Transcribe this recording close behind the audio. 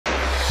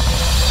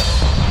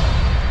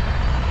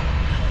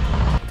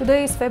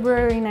Today is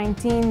February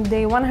 19,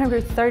 day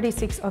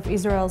 136 of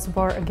Israel's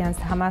war against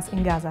Hamas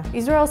in Gaza.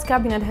 Israel's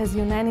cabinet has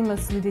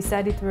unanimously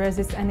decided to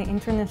resist any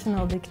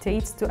international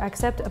dictates to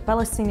accept a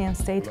Palestinian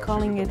state,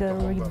 calling it a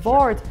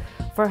reward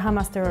for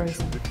Hamas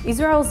terrorism.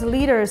 Israel's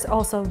leaders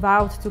also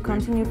vowed to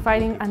continue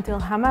fighting until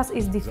Hamas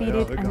is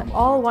defeated and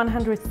all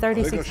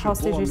 136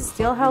 hostages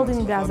still held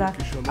in Gaza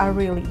are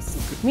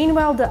released.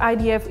 Meanwhile, the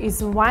IDF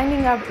is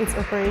winding up its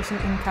operation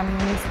in Khan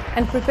Younis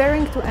and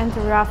preparing to enter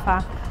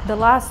Rafah, the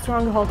last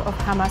stronghold of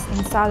Hamas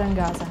in southern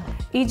Gaza.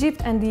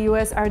 Egypt and the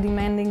US are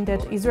demanding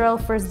that Israel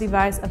first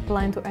devise a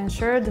plan to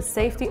ensure the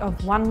safety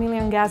of 1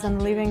 million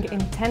Gazans living in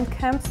tent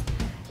camps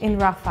in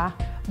Rafah.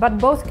 But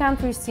both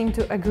countries seem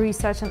to agree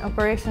such an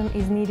operation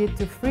is needed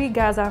to free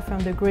Gaza from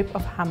the grip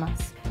of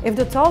Hamas. If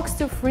the talks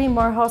to free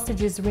more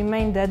hostages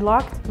remain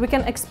deadlocked, we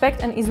can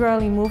expect an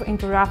Israeli move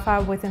into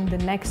Rafah within the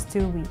next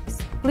 2 weeks.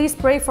 Please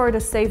pray for the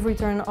safe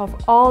return of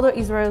all the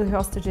Israeli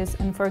hostages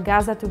and for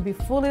Gaza to be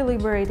fully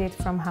liberated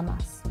from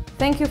Hamas.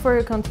 Thank you for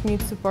your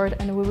continued support,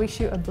 and we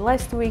wish you a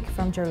blessed week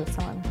from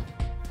Jerusalem.